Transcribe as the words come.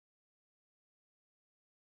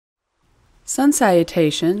Sun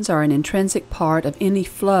salutations are an intrinsic part of any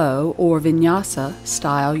flow or vinyasa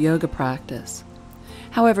style yoga practice.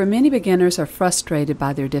 However, many beginners are frustrated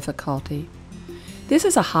by their difficulty. This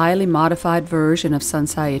is a highly modified version of sun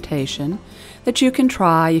salutation that you can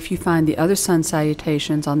try if you find the other sun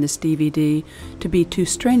salutations on this DVD to be too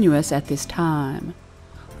strenuous at this time.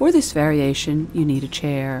 For this variation, you need a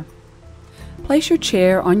chair. Place your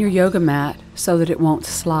chair on your yoga mat so that it won't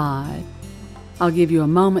slide. I'll give you a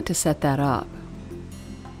moment to set that up.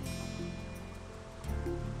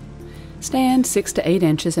 Stand 6 to 8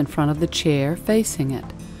 inches in front of the chair, facing it.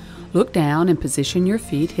 Look down and position your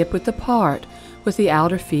feet hip-width apart, with the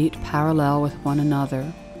outer feet parallel with one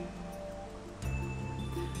another.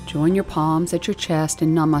 Join your palms at your chest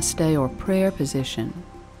in Namaste or prayer position.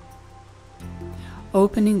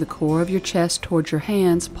 Opening the core of your chest towards your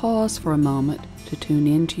hands, pause for a moment to tune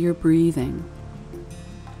into your breathing.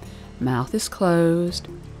 Mouth is closed.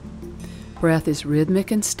 Breath is rhythmic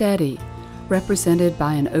and steady, represented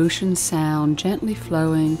by an ocean sound gently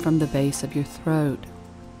flowing from the base of your throat.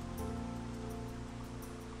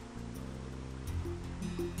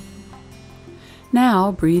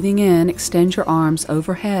 Now, breathing in, extend your arms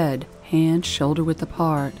overhead, hands shoulder-width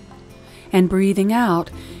apart. And breathing out,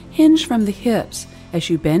 hinge from the hips as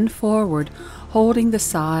you bend forward, holding the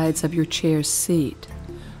sides of your chair's seat.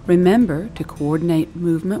 Remember to coordinate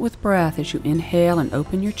movement with breath as you inhale and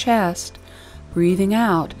open your chest. Breathing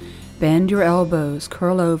out, bend your elbows,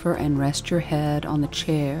 curl over, and rest your head on the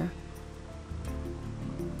chair.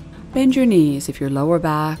 Bend your knees if your lower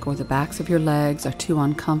back or the backs of your legs are too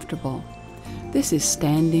uncomfortable. This is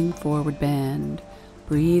standing forward bend.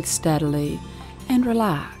 Breathe steadily and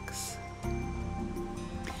relax.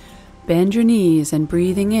 Bend your knees and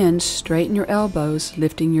breathing in, straighten your elbows,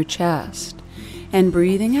 lifting your chest. And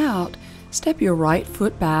breathing out, step your right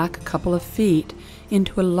foot back a couple of feet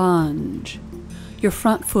into a lunge. Your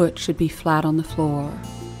front foot should be flat on the floor.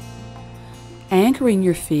 Anchoring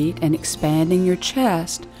your feet and expanding your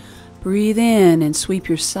chest, breathe in and sweep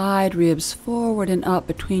your side ribs forward and up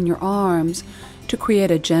between your arms to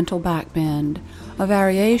create a gentle back bend, a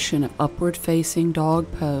variation of upward-facing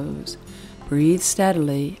dog pose. Breathe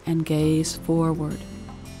steadily and gaze forward.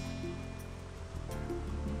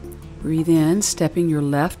 Breathe in, stepping your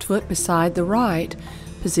left foot beside the right.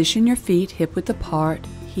 Position your feet hip-width apart,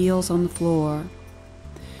 heels on the floor.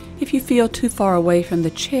 If you feel too far away from the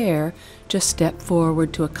chair, just step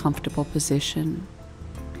forward to a comfortable position.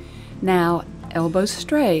 Now, elbows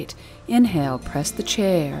straight. Inhale, press the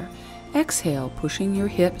chair. Exhale, pushing your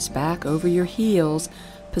hips back over your heels,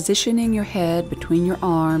 positioning your head between your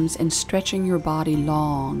arms and stretching your body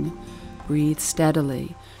long. Breathe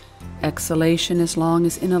steadily. Exhalation as long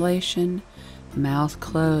as inhalation, mouth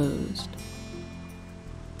closed.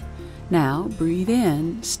 Now breathe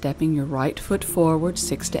in, stepping your right foot forward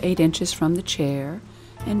 6 to 8 inches from the chair,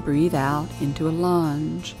 and breathe out into a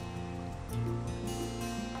lunge.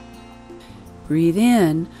 Breathe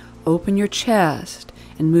in, open your chest,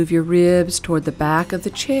 and move your ribs toward the back of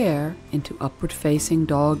the chair into upward-facing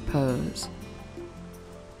dog pose.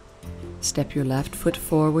 Step your left foot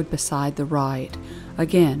forward beside the right.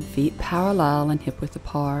 Again, feet parallel and hip-width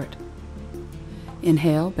apart.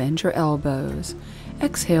 Inhale, bend your elbows.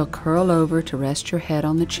 Exhale, curl over to rest your head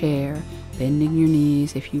on the chair, bending your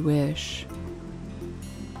knees if you wish.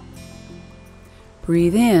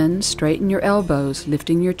 Breathe in, straighten your elbows,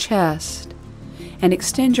 lifting your chest, and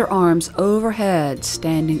extend your arms overhead,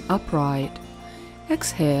 standing upright.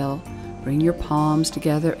 Exhale, bring your palms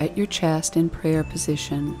together at your chest in prayer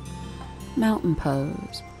position. Mountain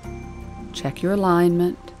pose. Check your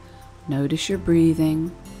alignment. Notice your breathing.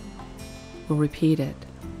 We'll repeat it.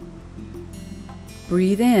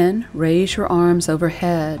 Breathe in, raise your arms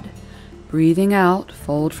overhead. Breathing out,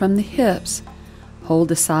 fold from the hips. Hold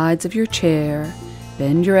the sides of your chair.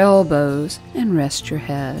 Bend your elbows and rest your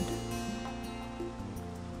head.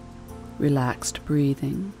 Relaxed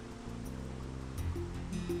breathing.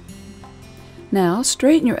 Now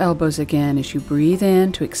straighten your elbows again as you breathe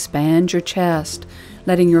in to expand your chest,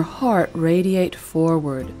 letting your heart radiate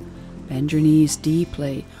forward. Bend your knees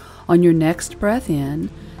deeply. On your next breath in,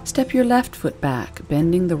 step your left foot back,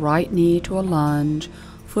 bending the right knee to a lunge,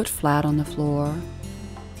 foot flat on the floor.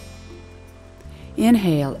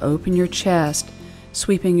 Inhale, open your chest,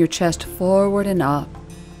 sweeping your chest forward and up.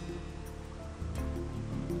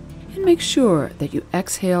 And make sure that you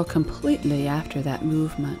exhale completely after that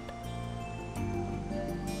movement.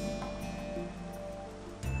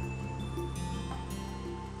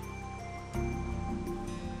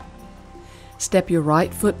 Step your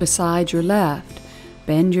right foot beside your left.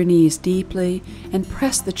 Bend your knees deeply and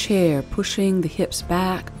press the chair, pushing the hips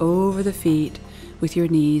back over the feet with your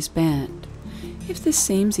knees bent. If this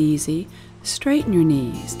seems easy, straighten your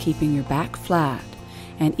knees, keeping your back flat,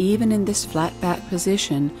 and even in this flat back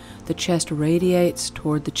position, the chest radiates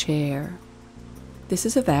toward the chair. This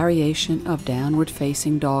is a variation of downward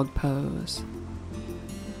facing dog pose.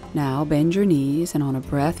 Now bend your knees and on a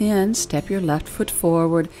breath in, step your left foot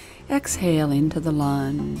forward, exhale into the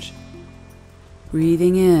lunge.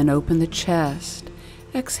 Breathing in, open the chest.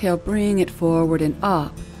 Exhale, bring it forward and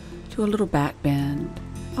up to a little back bend,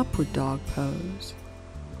 upward dog pose.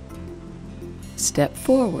 Step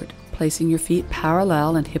forward, placing your feet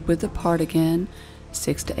parallel and hip-width apart again,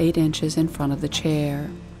 6 to 8 inches in front of the chair.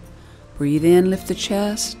 Breathe in, lift the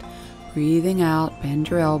chest. Breathing out, bend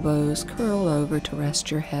your elbows, curl over to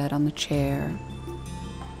rest your head on the chair.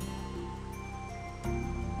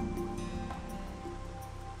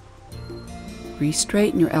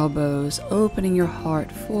 Re-straighten your elbows, opening your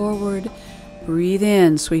heart forward. Breathe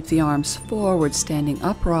in, sweep the arms forward, standing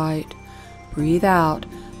upright. Breathe out,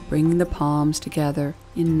 bringing the palms together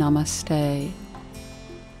in Namaste.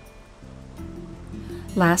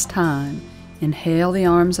 Last time, inhale the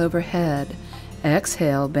arms overhead.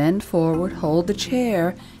 Exhale, bend forward, hold the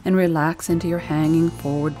chair, and relax into your hanging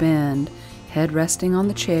forward bend. Head resting on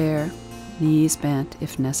the chair, knees bent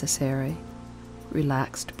if necessary.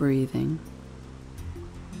 Relaxed breathing.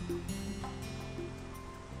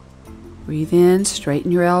 Breathe in,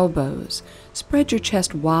 straighten your elbows. Spread your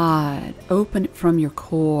chest wide, open it from your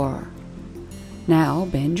core. Now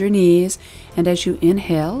bend your knees, and as you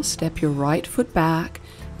inhale, step your right foot back,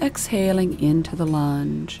 exhaling into the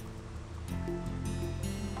lunge.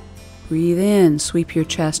 Breathe in, sweep your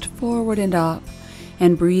chest forward and up,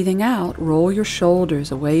 and breathing out, roll your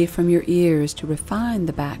shoulders away from your ears to refine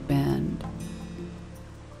the back bend.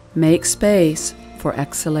 Make space for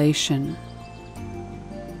exhalation.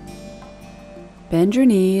 Bend your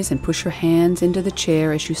knees and push your hands into the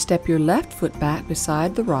chair as you step your left foot back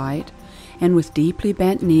beside the right, and with deeply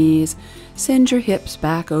bent knees, send your hips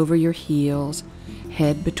back over your heels,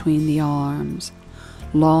 head between the arms,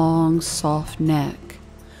 long, soft neck,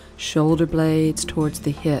 shoulder blades towards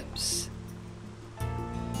the hips.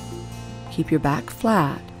 Keep your back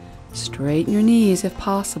flat, straighten your knees if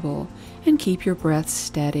possible, and keep your breath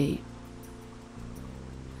steady.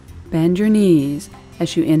 Bend your knees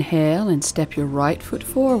as you inhale and step your right foot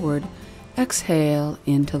forward, exhale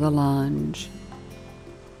into the lunge.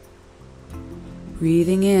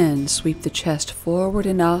 Breathing in, sweep the chest forward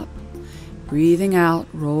and up. Breathing out,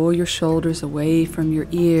 roll your shoulders away from your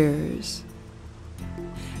ears.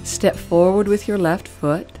 Step forward with your left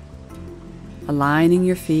foot, aligning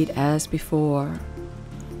your feet as before.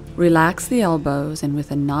 Relax the elbows and with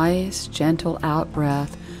a nice, gentle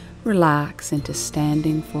out-breath, relax into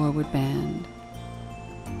standing forward bend.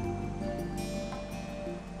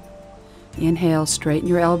 Inhale, straighten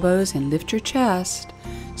your elbows and lift your chest.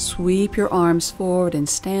 Sweep your arms forward and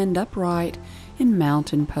stand upright in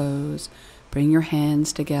mountain pose. Bring your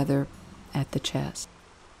hands together at the chest.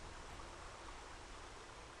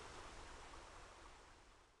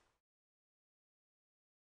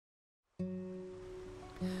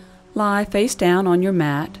 Lie face down on your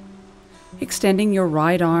mat, extending your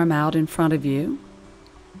right arm out in front of you,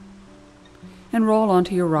 and roll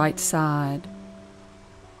onto your right side,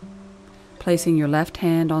 placing your left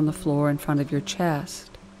hand on the floor in front of your chest.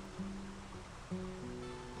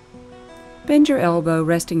 Bend your elbow,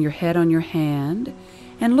 resting your head on your hand,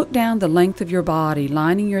 and look down the length of your body,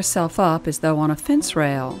 lining yourself up as though on a fence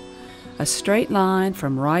rail, a straight line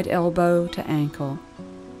from right elbow to ankle.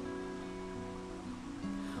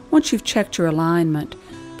 Once you've checked your alignment,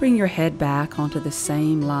 bring your head back onto the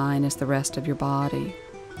same line as the rest of your body.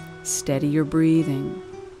 Steady your breathing.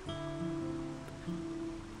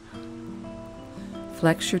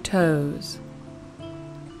 Flex your toes,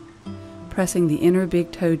 pressing the inner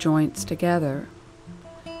big toe joints together,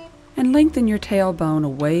 and lengthen your tailbone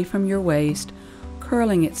away from your waist,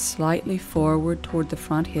 curling it slightly forward toward the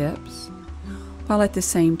front hips, while at the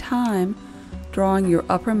same time drawing your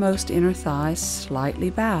uppermost inner thigh slightly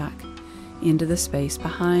back into the space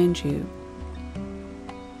behind you.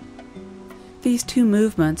 These two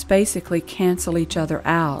movements basically cancel each other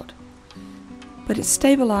out, but it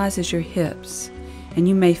stabilizes your hips, and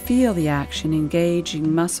you may feel the action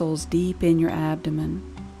engaging muscles deep in your abdomen.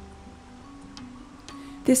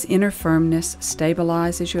 This inner firmness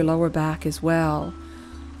stabilizes your lower back as well,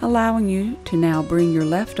 allowing you to now bring your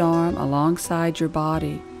left arm alongside your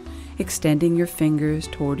body, extending your fingers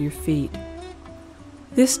toward your feet.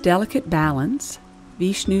 This delicate balance,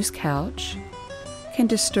 Vishnu's couch, can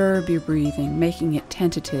disturb your breathing, making it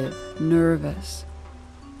tentative, nervous.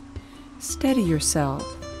 Steady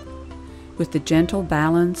yourself with the gentle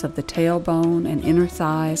balance of the tailbone and inner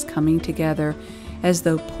thighs coming together as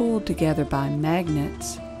though pulled together by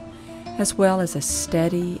magnets, as well as a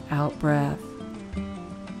steady out-breath.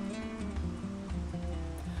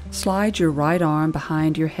 Slide your right arm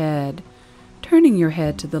behind your head, turning your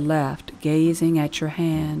head to the left, gazing at your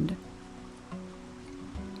hand.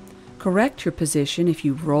 Correct your position if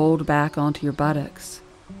you've rolled back onto your buttocks.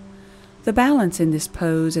 The balance in this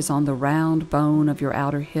pose is on the round bone of your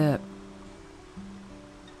outer hip.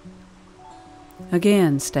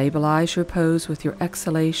 Again, stabilize your pose with your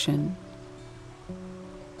exhalation.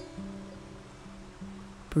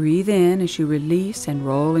 Breathe in as you release and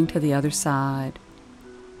rolling to the other side.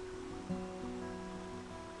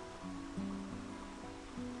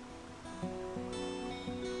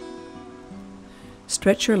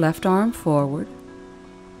 Stretch your left arm forward.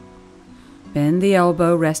 Bend the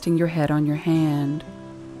elbow, resting your head on your hand.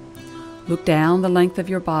 Look down the length of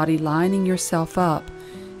your body, lining yourself up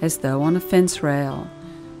as though on a fence rail,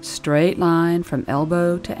 straight line from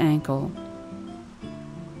elbow to ankle.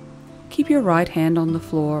 Keep your right hand on the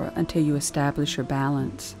floor until you establish your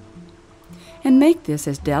balance, and make this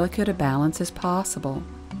as delicate a balance as possible.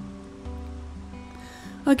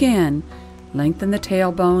 Again, lengthen the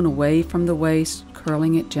tailbone away from the waist,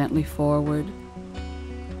 curling it gently forward.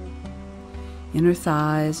 Inner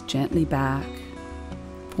thighs gently back,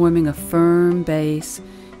 forming a firm base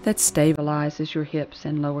that stabilizes your hips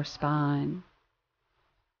and lower spine.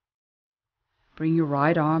 Bring your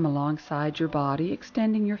right arm alongside your body,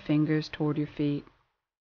 extending your fingers toward your feet.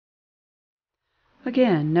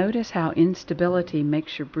 Again, notice how instability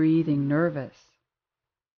makes your breathing nervous.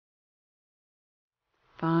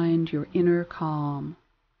 Find your inner calm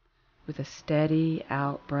with a steady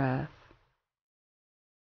out-breath.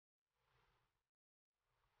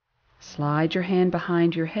 Slide your hand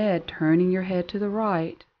behind your head, turning your head to the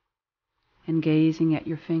right and gazing at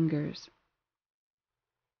your fingers.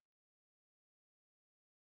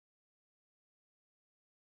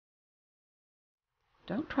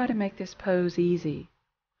 Don't try to make this pose easy.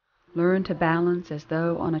 Learn to balance as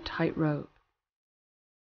though on a tightrope.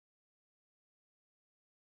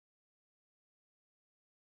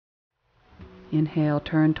 Inhale,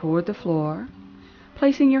 turn toward the floor,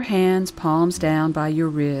 placing your hands palms down by your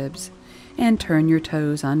ribs, and turn your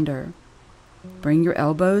toes under. Bring your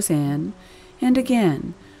elbows in, and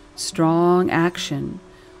again, strong action.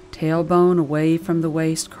 Tailbone away from the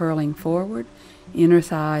waist, curling forward, inner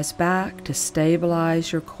thighs back to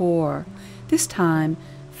stabilize your core, this time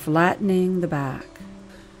flattening the back.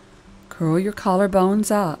 Curl your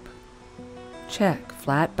collarbones up. Check,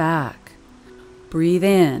 flat back. Breathe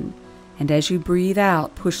in, and as you breathe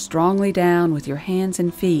out, push strongly down with your hands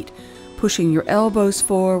and feet, pushing your elbows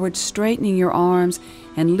forward, straightening your arms,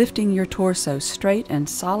 and lifting your torso straight and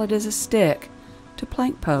solid as a stick to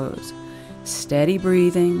plank pose. Steady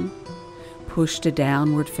breathing. Push to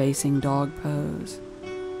downward facing dog pose.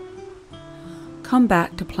 Come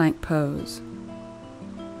back to plank pose.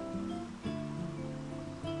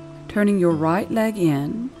 Turning your right leg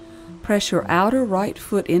in, press your outer right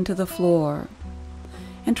foot into the floor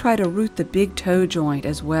and try to root the big toe joint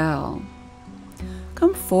as well.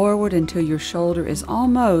 Come forward until your shoulder is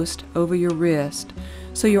almost over your wrist,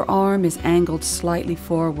 so your arm is angled slightly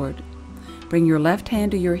forward. Bring your left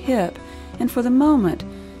hand to your hip, and for the moment,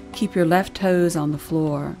 keep your left toes on the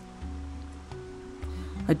floor.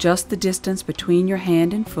 Adjust the distance between your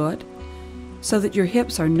hand and foot so that your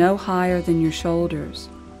hips are no higher than your shoulders.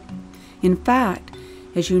 In fact,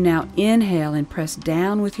 as you now inhale and press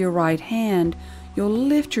down with your right hand, you'll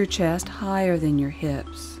lift your chest higher than your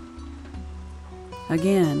hips.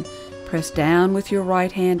 Again, press down with your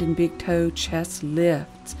right hand and big toe, chest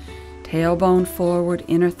lifts, tailbone forward,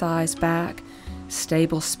 inner thighs back,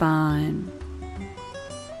 stable spine.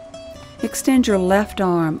 Extend your left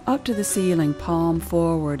arm up to the ceiling, palm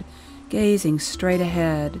forward, gazing straight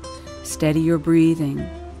ahead. Steady your breathing.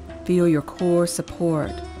 Feel your core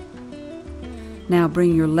support. Now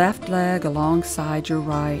bring your left leg alongside your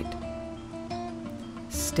right.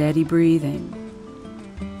 Steady breathing.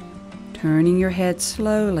 Turning your head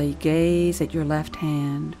slowly, gaze at your left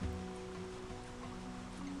hand.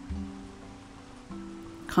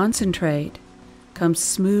 Concentrate. Come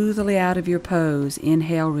smoothly out of your pose.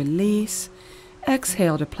 Inhale, release.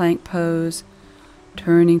 Exhale to plank pose,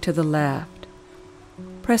 turning to the left.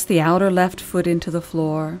 Press the outer left foot into the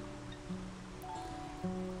floor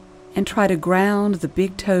and try to ground the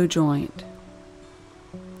big toe joint.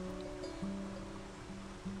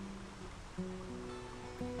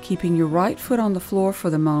 Keeping your right foot on the floor for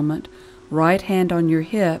the moment, right hand on your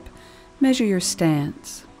hip, measure your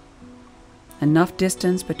stance. Enough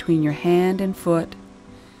distance between your hand and foot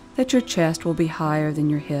that your chest will be higher than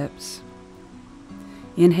your hips.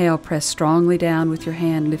 Inhale, press strongly down with your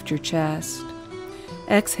hand, lift your chest.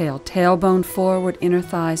 Exhale, tailbone forward, inner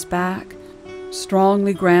thighs back.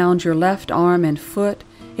 Strongly ground your left arm and foot,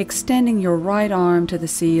 extending your right arm to the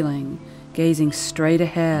ceiling, gazing straight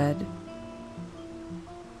ahead.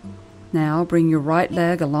 Now bring your right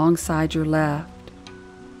leg alongside your left.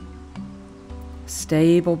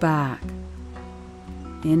 Stable back.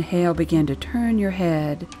 Inhale, begin to turn your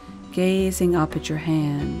head, gazing up at your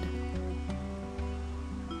hand.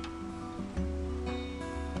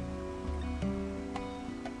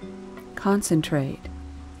 Concentrate.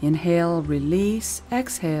 Inhale, release,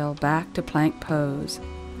 exhale, back to plank pose.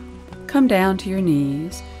 Come down to your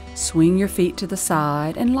knees, swing your feet to the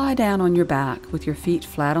side, and lie down on your back with your feet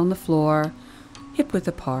flat on the floor, hip-width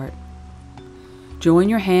apart. Join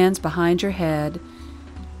your hands behind your head,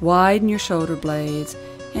 widen your shoulder blades,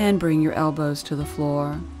 and bring your elbows to the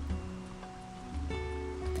floor.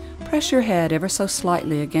 Press your head ever so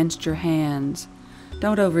slightly against your hands.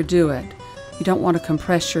 Don't overdo it. You don't want to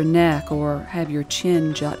compress your neck or have your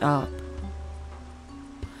chin jut up.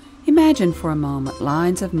 Imagine for a moment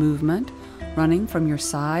lines of movement running from your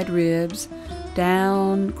side ribs,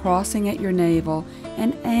 down, crossing at your navel,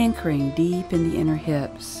 and anchoring deep in the inner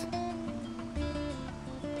hips.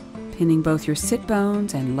 Pinning both your sit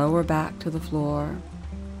bones and lower back to the floor.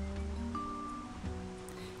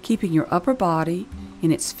 Keeping your upper body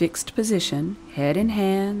in its fixed position, head in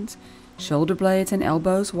hands, shoulder blades and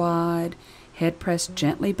elbows wide, head pressed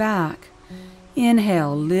gently back.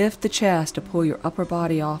 Inhale, lift the chest to pull your upper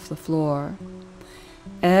body off the floor.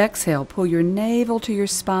 Exhale, pull your navel to your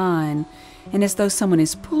spine, and as though someone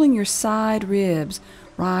is pulling your side ribs,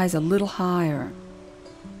 rise a little higher.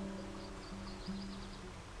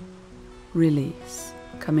 Release,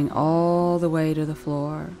 coming all the way to the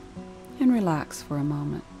floor, and relax for a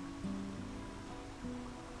moment.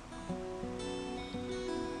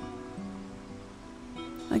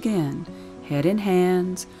 Again, head in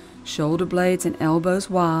hands, shoulder blades and elbows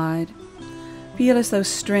wide. Feel as though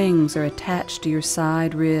strings are attached to your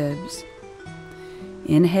side ribs.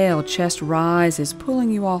 Inhale, chest rises, pulling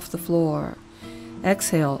you off the floor.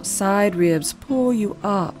 Exhale, side ribs pull you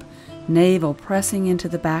up, navel pressing into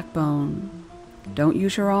the backbone. Don't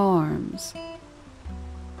use your arms.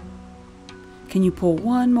 Can you pull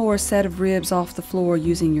one more set of ribs off the floor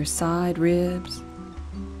using your side ribs?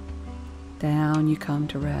 Down you come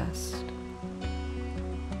to rest.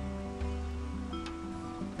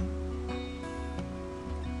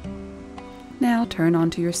 Now turn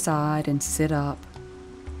onto your side and sit up.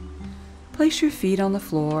 Place your feet on the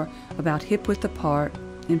floor about hip-width apart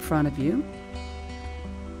in front of you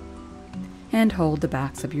and hold the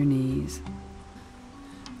backs of your knees.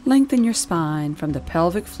 Lengthen your spine from the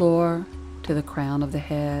pelvic floor to the crown of the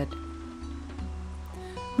head.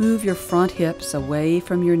 Move your front hips away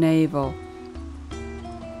from your navel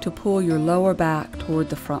to pull your lower back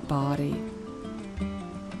toward the front body.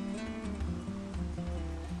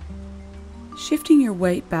 Shifting your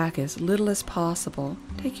weight back as little as possible,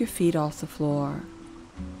 take your feet off the floor.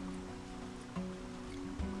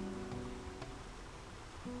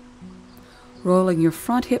 Rolling your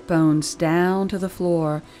front hip bones down to the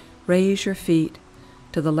floor, raise your feet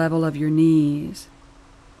to the level of your knees,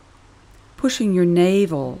 pushing your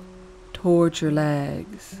navel towards your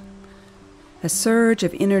legs. A surge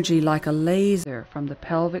of energy like a laser from the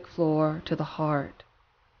pelvic floor to the heart.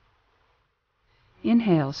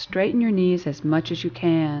 Inhale, straighten your knees as much as you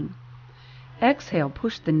can. Exhale,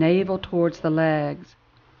 push the navel towards the legs.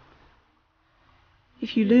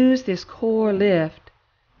 If you lose this core lift,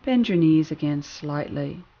 bend your knees again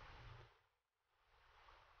slightly.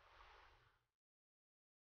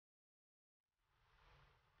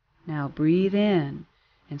 Now breathe in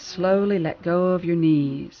and slowly let go of your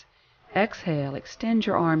knees. Exhale, extend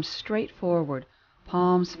your arms straight forward,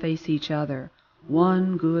 palms face each other.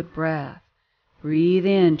 One good breath. Breathe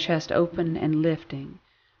in, chest open and lifting.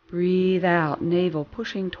 Breathe out, navel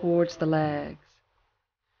pushing towards the legs.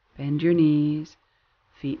 Bend your knees,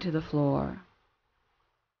 feet to the floor.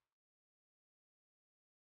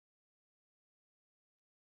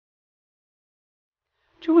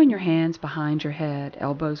 Join your hands behind your head,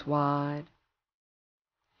 elbows wide,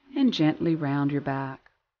 and gently round your back.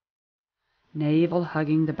 Navel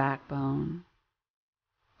hugging the backbone.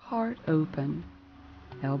 Heart open,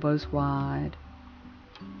 elbows wide.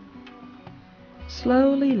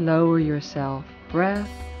 Slowly lower yourself, breath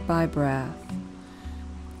by breath.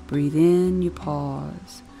 Breathe in, you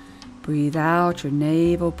pause. Breathe out, your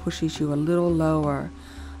navel pushes you a little lower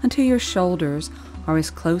until your shoulders are as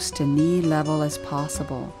close to knee level as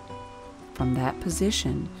possible. From that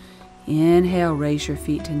position, inhale, raise your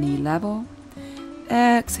feet to knee level.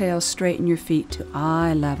 Exhale, straighten your feet to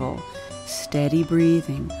eye level. Steady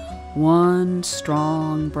breathing, one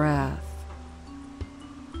strong breath.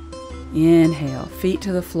 Inhale, feet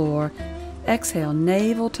to the floor. Exhale,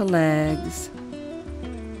 navel to legs.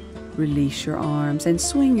 Release your arms and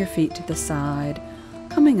swing your feet to the side,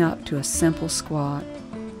 coming up to a simple squat.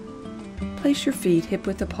 Place your feet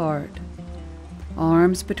hip-width apart.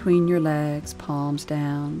 Arms between your legs, palms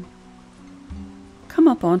down. Come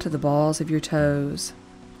up onto the balls of your toes,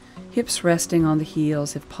 hips resting on the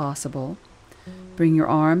heels if possible. Bring your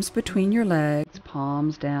arms between your legs,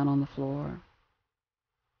 palms down on the floor.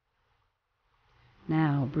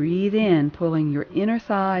 Now breathe in, pulling your inner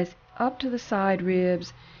thighs up to the side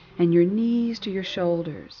ribs and your knees to your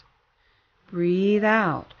shoulders. Breathe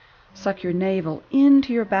out, suck your navel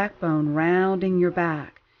into your backbone, rounding your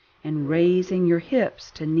back and raising your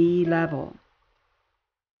hips to knee level.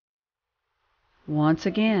 Once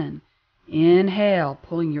again, inhale,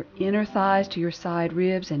 pulling your inner thighs to your side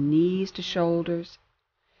ribs and knees to shoulders.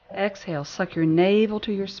 Exhale, suck your navel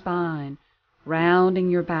to your spine, rounding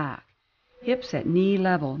your back, hips at knee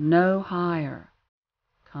level, no higher.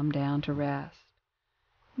 Come down to rest,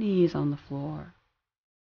 knees on the floor,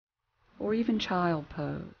 or even child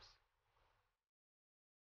pose.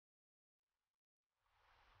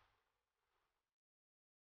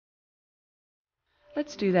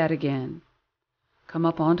 Let's do that again. Come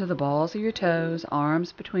up onto the balls of your toes,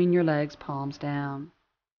 arms between your legs, palms down.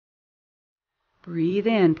 Breathe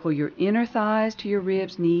in, pull your inner thighs to your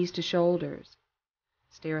ribs, knees to shoulders.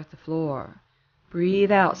 Stare at the floor.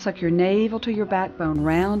 Breathe out, suck your navel to your backbone,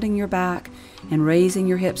 rounding your back and raising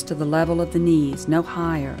your hips to the level of the knees, no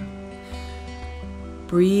higher.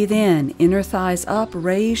 Breathe in, inner thighs up,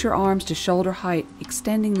 raise your arms to shoulder height,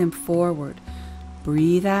 extending them forward.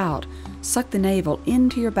 Breathe out, suck the navel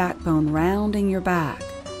into your backbone, rounding your back.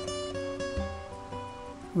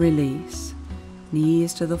 Release,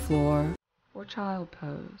 knees to the floor, or child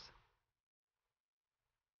pose.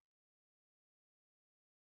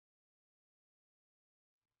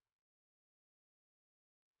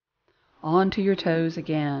 Onto your toes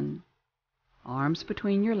again. Arms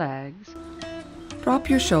between your legs.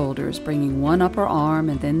 Drop your shoulders, bringing one upper arm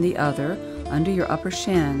and then the other under your upper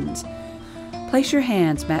shins. Place your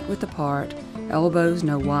hands mat-width apart, elbows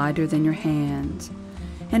no wider than your hands,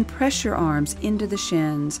 and press your arms into the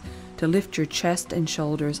shins to lift your chest and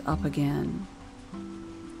shoulders up again.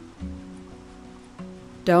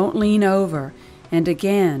 Don't lean over, and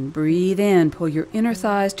again, breathe in, pull your inner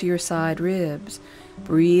thighs to your side ribs.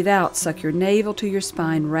 Breathe out, suck your navel to your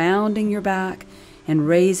spine, rounding your back and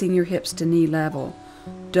raising your hips to knee level.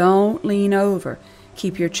 Don't lean over,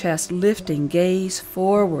 keep your chest lifting, gaze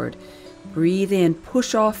forward. Breathe in,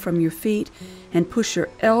 push off from your feet and push your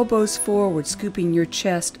elbows forward, scooping your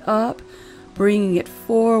chest up, bringing it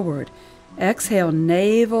forward. Exhale,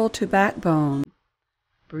 navel to backbone.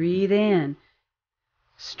 Breathe in,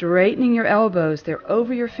 straightening your elbows. They're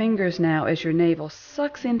over your fingers now as your navel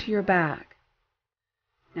sucks into your back.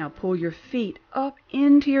 Now pull your feet up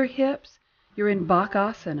into your hips. You're in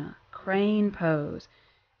Bakasana, crane pose.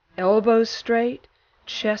 Elbows straight,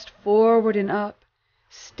 chest forward and up.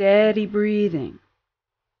 Steady breathing.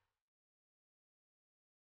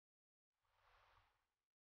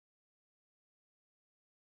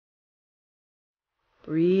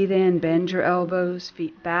 Breathe in, bend your elbows,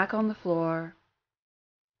 feet back on the floor.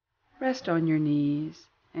 Rest on your knees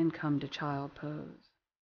and come to child pose.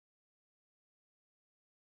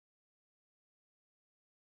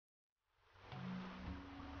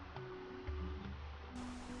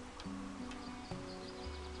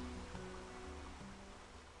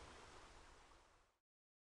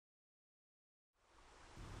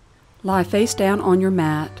 Lie face down on your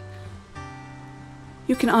mat.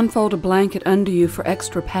 You can unfold a blanket under you for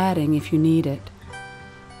extra padding if you need it.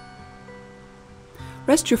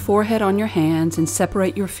 Rest your forehead on your hands and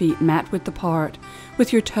separate your feet mat-width apart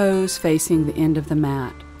with your toes facing the end of the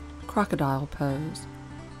mat. Crocodile pose.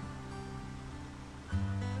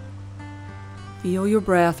 Feel your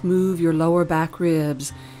breath move your lower back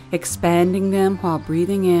ribs, expanding them while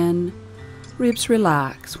breathing in. Ribs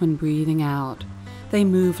relax when breathing out. They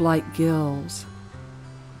move like gills.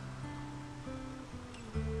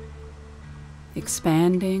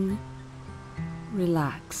 Expanding,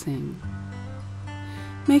 relaxing,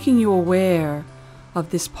 making you aware of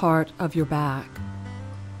this part of your back.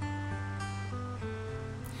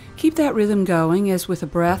 Keep that rhythm going as with a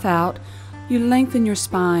breath out, You lengthen your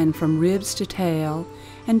spine from ribs to tail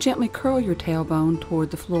and gently curl your tailbone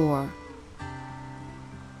toward the floor.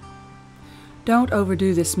 Don't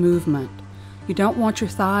overdo this movement. You don't want your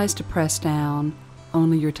thighs to press down,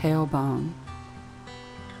 only your tailbone.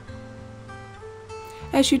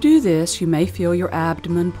 As you do this, you may feel your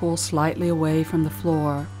abdomen pull slightly away from the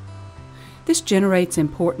floor. This generates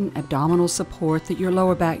important abdominal support that your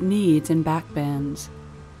lower back needs in back bends.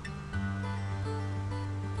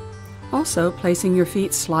 Also, placing your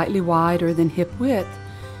feet slightly wider than hip width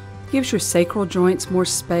gives your sacral joints more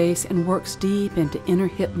space and works deep into inner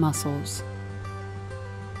hip muscles.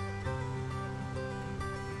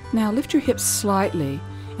 Now lift your hips slightly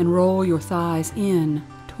and roll your thighs in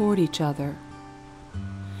toward each other.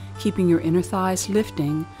 Keeping your inner thighs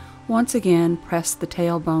lifting, once again press the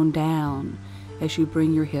tailbone down as you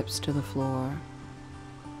bring your hips to the floor.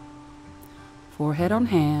 Forehead on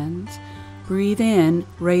hands. Breathe in,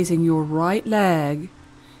 raising your right leg,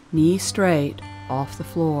 knee straight, off the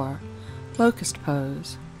floor. Locust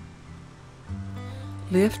pose.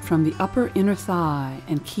 Lift from the upper inner thigh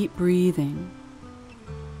and keep breathing.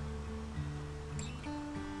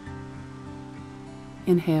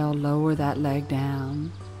 Inhale, lower that leg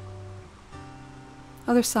down.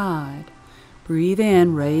 Other side. Breathe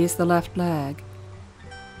in, raise the left leg.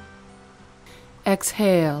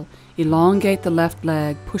 Exhale, elongate the left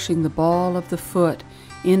leg, pushing the ball of the foot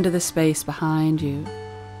into the space behind you.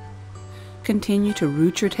 Continue to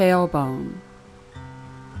root your tailbone.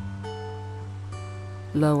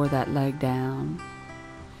 Lower that leg down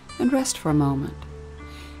and rest for a moment.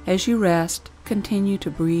 As you rest, continue to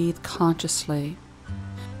breathe consciously.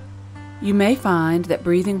 You may find that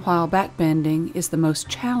breathing while back bending is the most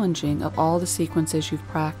challenging of all the sequences you've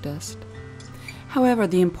practiced. However,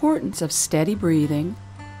 the importance of steady breathing,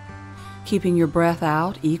 keeping your breath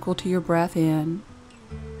out equal to your breath in,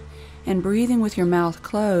 and breathing with your mouth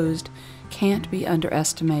closed can't be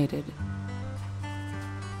underestimated.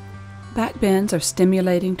 Back bends are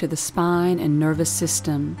stimulating to the spine and nervous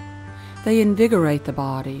system. They invigorate the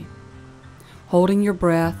body. Holding your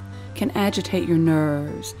breath can agitate your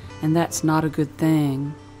nerves, and that's not a good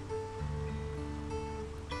thing.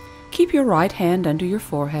 Keep your right hand under your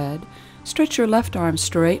forehead. Stretch your left arm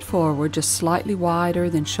straight forward, just slightly wider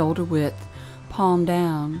than shoulder width, palm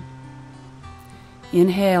down.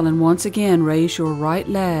 Inhale and once again raise your right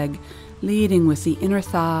leg, leading with the inner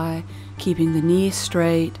thigh, keeping the knee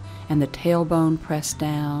straight and the tailbone pressed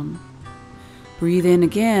down. Breathe in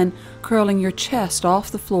again, curling your chest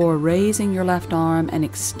off the floor, raising your left arm and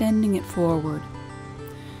extending it forward.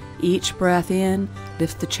 Each breath in,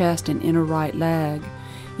 lift the chest and inner right leg.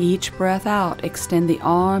 Each breath out, extend the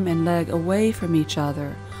arm and leg away from each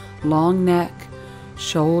other. Long neck,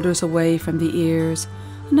 shoulders away from the ears.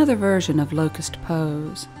 Another version of locust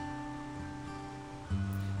pose.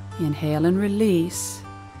 Inhale and release.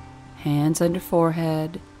 Hands under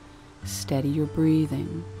forehead. Steady your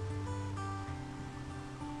breathing.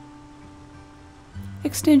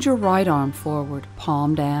 Extend your right arm forward,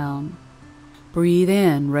 palm down. Breathe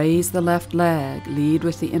in, raise the left leg, lead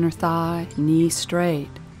with the inner thigh, knee straight.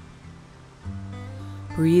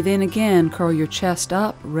 Breathe in again, curl your chest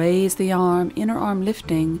up, raise the arm, inner arm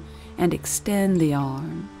lifting, and extend the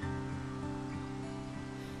arm.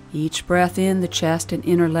 Each breath in, the chest and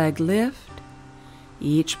inner leg lift.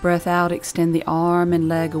 Each breath out, extend the arm and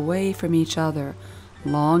leg away from each other.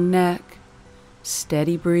 Long neck,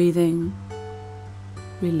 steady breathing,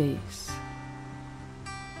 release.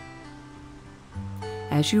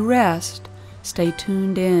 As you rest, stay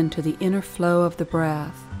tuned in to the inner flow of the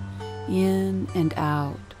breath, in and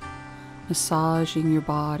out, massaging your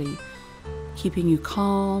body, keeping you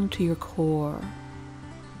calm to your core.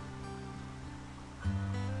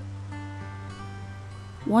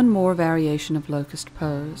 One more variation of locust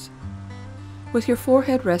pose. With your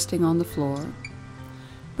forehead resting on the floor,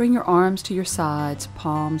 bring your arms to your sides,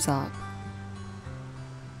 palms up.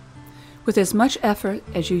 With as much effort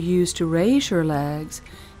as you use to raise your legs,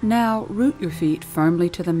 now root your feet firmly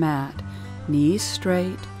to the mat, knees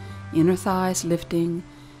straight, inner thighs lifting,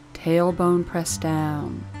 tailbone pressed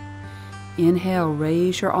down. Inhale,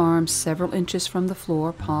 raise your arms several inches from the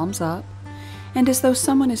floor, palms up, and as though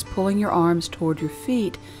someone is pulling your arms toward your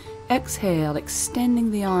feet, exhale,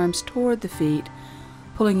 extending the arms toward the feet,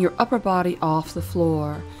 pulling your upper body off the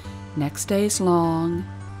floor. Neck stays long,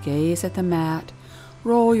 gaze at the mat,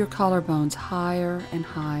 roll your collarbones higher and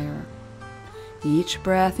higher. Each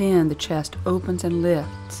breath in, the chest opens and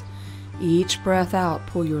lifts. Each breath out,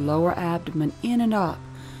 pull your lower abdomen in and up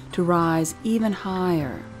to rise even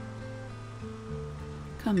higher.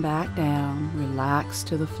 Come back down, relax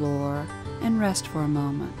to the floor, and rest for a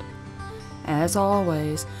moment. As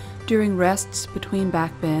always, during rests between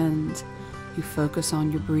back bends, you focus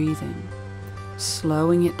on your breathing,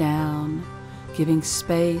 slowing it down, giving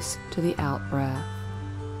space to the out-breath.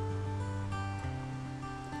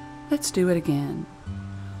 Let's do it again.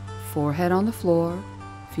 Forehead on the floor,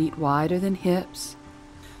 feet wider than hips.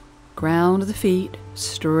 Ground the feet,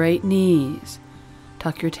 straight knees.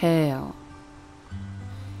 Tuck your tail.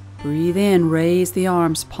 Breathe in, raise the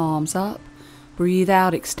arms, palms up. Breathe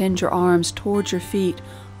out, extend your arms towards your feet,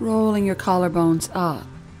 rolling your collarbones up.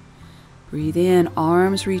 Breathe in,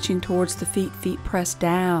 arms reaching towards the feet, feet pressed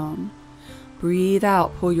down. Breathe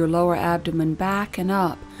out, pull your lower abdomen back and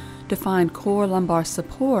up to find core lumbar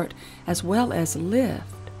support as well as lift.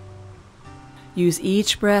 Use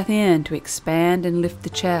each breath in to expand and lift the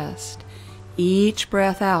chest. Each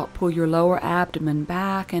breath out, pull your lower abdomen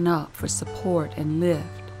back and up for support and lift.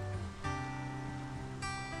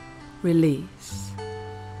 Release.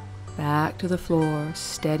 Back to the floor,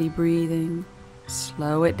 steady breathing.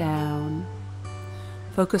 Slow it down.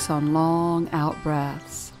 Focus on long out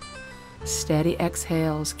breaths. Steady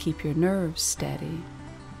exhales keep your nerves steady.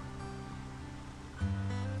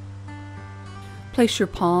 Place your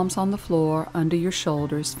palms on the floor under your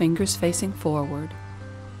shoulders, fingers facing forward,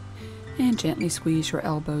 and gently squeeze your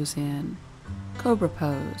elbows in. Cobra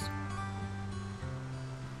pose.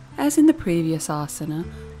 As in the previous asana,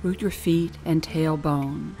 root your feet and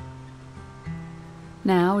tailbone.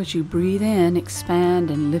 Now, as you breathe in,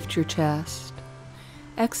 expand and lift your chest.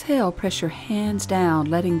 Exhale, press your hands down,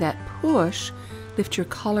 letting that push lift your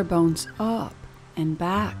collarbones up and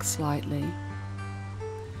back slightly.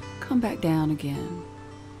 Come back down again.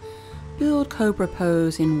 Build cobra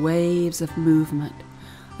pose in waves of movement.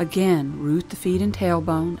 Again, root the feet and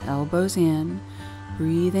tailbone, elbows in.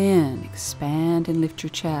 Breathe in, expand and lift your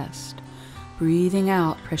chest. Breathing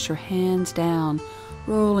out, press your hands down,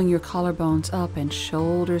 rolling your collarbones up and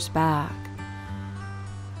shoulders back.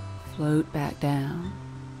 Float back down.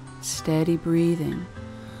 Steady breathing.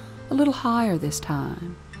 A little higher this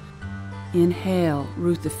time. Inhale,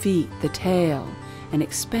 root the feet, the tail, and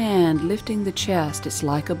expand, lifting the chest. It's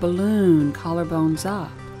like a balloon, collarbones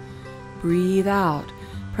up. Breathe out.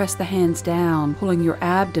 Press the hands down, pulling your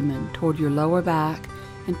abdomen toward your lower back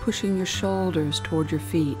and pushing your shoulders toward your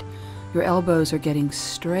feet. Your elbows are getting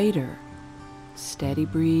straighter. Steady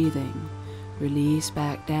breathing. Release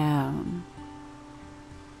back down.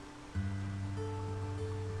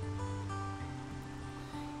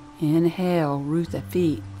 Inhale, root the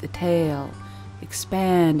feet, the tail.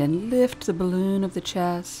 Expand and lift the balloon of the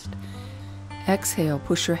chest. Exhale,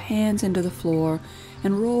 push your hands into the floor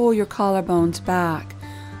and roll your collarbones back,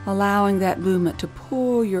 allowing that movement to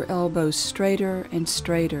pull your elbows straighter and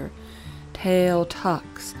straighter. Tail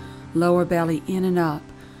tucks, lower belly in and up,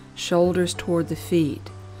 shoulders toward the feet,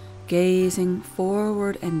 gazing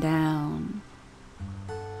forward and down.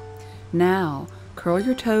 Now, curl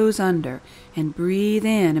your toes under and breathe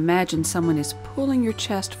in. Imagine someone is pulling your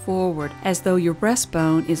chest forward as though your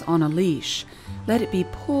breastbone is on a leash. Let it be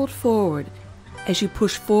pulled forward. As you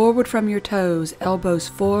push forward from your toes, elbows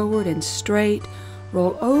forward and straight,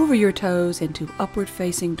 roll over your toes into upward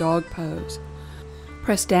facing dog pose.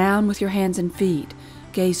 Press down with your hands and feet.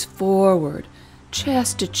 Gaze forward,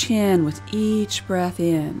 chest to chin with each breath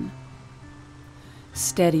in.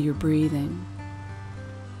 Steady your breathing.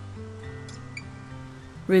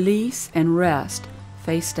 Release and rest,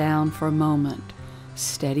 face down for a moment.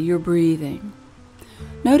 Steady your breathing.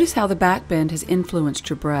 Notice how the back bend has influenced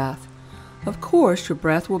your breath. Of course, your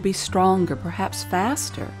breath will be stronger, perhaps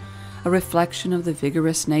faster, a reflection of the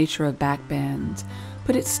vigorous nature of back bends,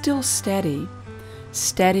 but it's still steady.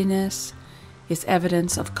 Steadiness is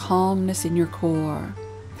evidence of calmness in your core.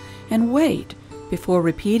 And wait before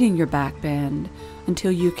repeating your back bend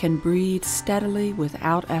until you can breathe steadily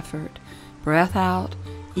without effort. Breath out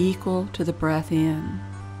equal to the breath in.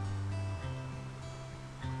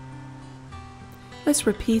 Let's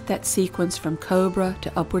repeat that sequence from Cobra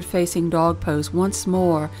to upward facing dog pose once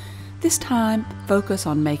more. This time, focus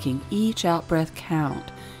on making each out-breath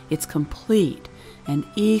count. It's complete and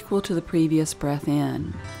equal to the previous breath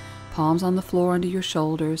in. Palms on the floor under your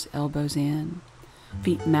shoulders, elbows in.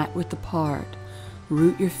 Feet mat width apart.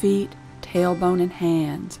 Root your feet, tailbone and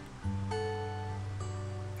hands.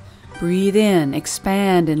 Breathe in,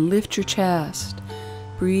 expand and lift your chest.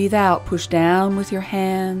 Breathe out, push down with your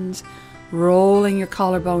hands, rolling your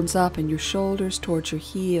collarbones up and your shoulders towards your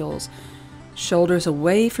heels. Shoulders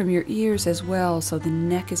away from your ears as well, so the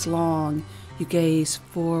neck is long. You gaze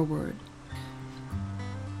forward.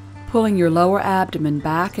 Pulling your lower abdomen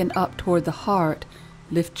back and up toward the heart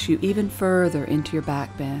lifts you even further into your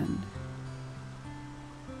back bend.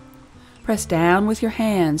 Press down with your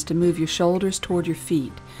hands to move your shoulders toward your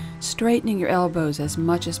feet, straightening your elbows as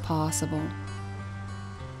much as possible.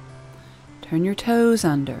 Turn your toes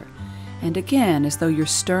under, and again, as though your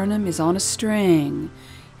sternum is on a string,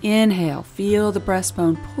 inhale, feel the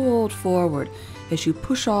breastbone pulled forward as you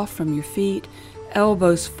push off from your feet,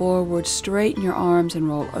 elbows forward, straighten your arms and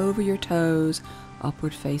roll over your toes,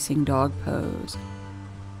 upward facing dog pose.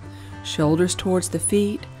 Shoulders towards the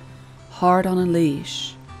feet, heart on a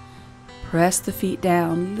leash. Press the feet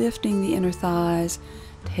down, lifting the inner thighs,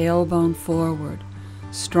 tailbone forward.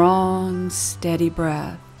 Strong, steady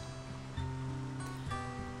breath.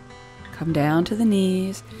 Come down to the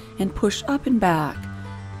knees and push up and back,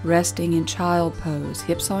 resting in child pose,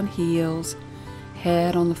 hips on heels,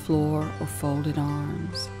 head on the floor or folded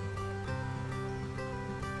arms.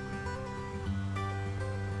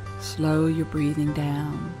 Slow your breathing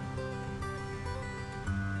down.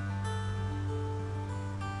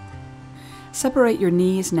 Separate your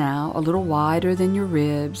knees now a little wider than your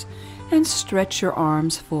ribs and stretch your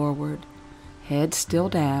arms forward, head still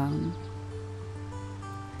down.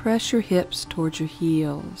 Press your hips towards your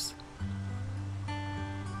heels.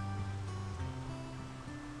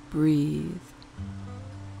 Breathe.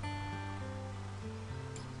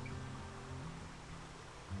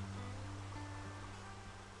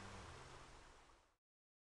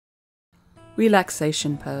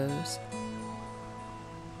 Relaxation pose.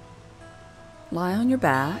 Lie on your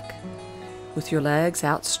back with your legs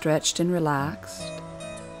outstretched and relaxed.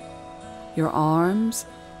 Your arms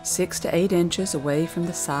 6 to 8 inches away from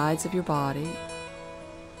the sides of your body,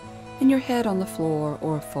 and your head on the floor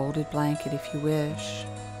or a folded blanket if you wish.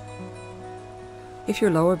 If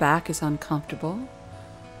your lower back is uncomfortable,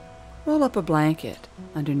 roll up a blanket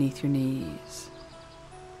underneath your knees.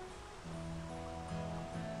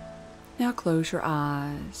 Now close your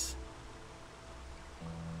eyes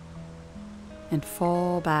and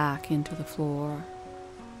fall back into the floor.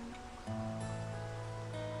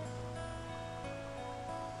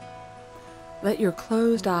 Let your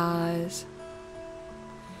closed eyes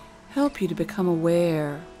help you to become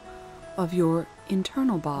aware of your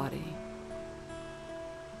internal body.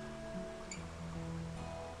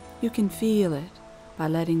 You can feel it by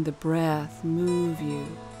letting the breath move you.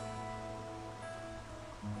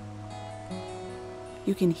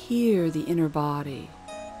 You can hear the inner body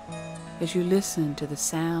as you listen to the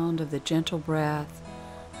sound of the gentle breath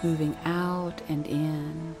moving out and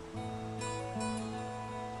in.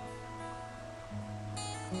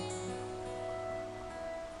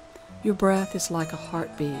 Your breath is like a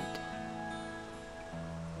heartbeat.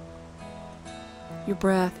 Your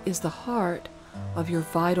breath is the heart of your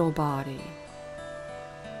vital body.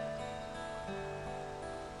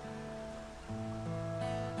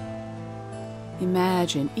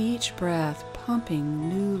 Imagine each breath pumping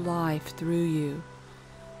new life through you,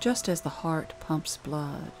 just as the heart pumps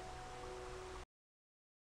blood.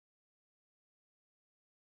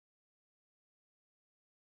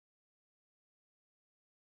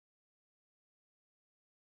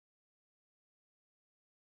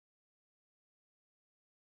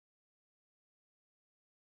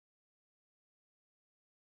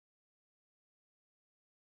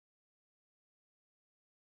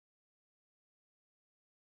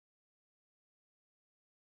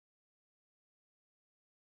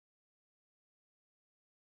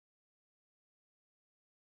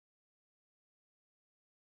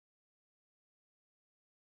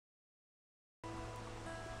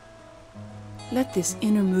 Let this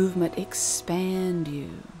inner movement expand you,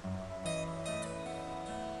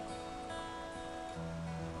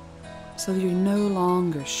 so that you're no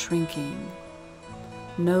longer shrinking,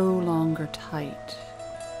 no longer tight.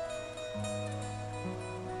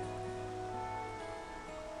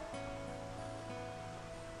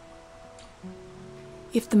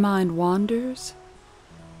 If the mind wanders,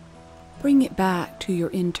 bring it back to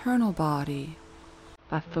your internal body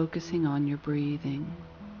by focusing on your breathing.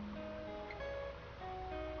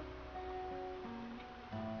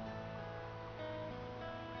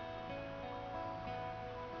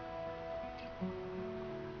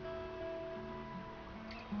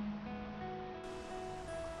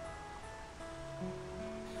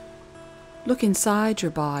 Look inside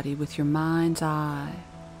your body with your mind's eye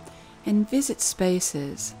and visit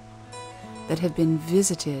spaces that have been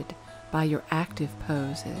visited by your active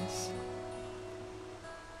poses.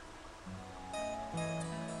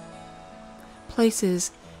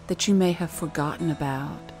 Places that you may have forgotten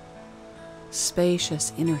about,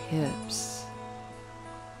 spacious inner hips,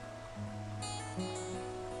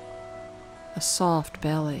 a soft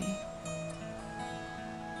belly,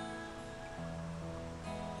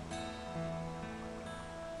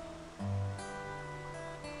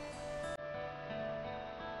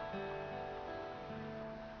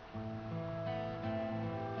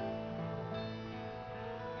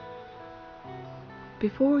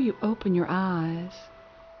 before you open your eyes,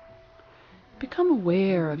 become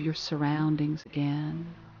aware of your surroundings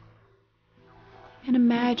again, and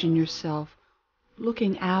imagine yourself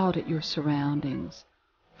looking out at your surroundings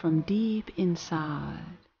from deep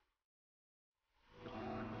inside.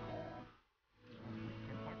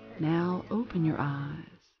 Now open your eyes.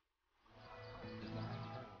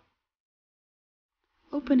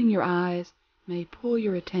 Opening your eyes may pull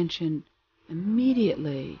your attention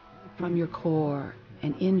immediately from your core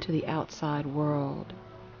and into the outside world.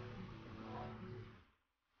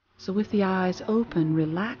 So with the eyes open,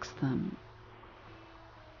 relax them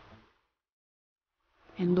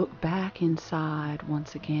and look back inside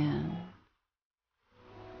once again.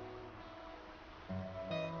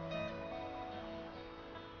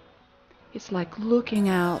 It's like looking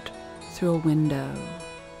out through a window.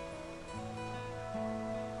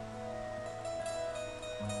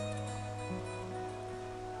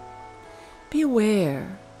 Be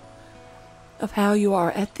aware of how you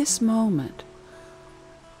are at this moment,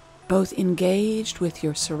 both engaged with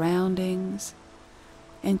your surroundings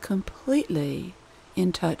and completely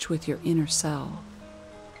in touch with your inner self.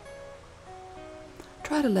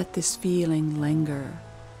 Try to let this feeling linger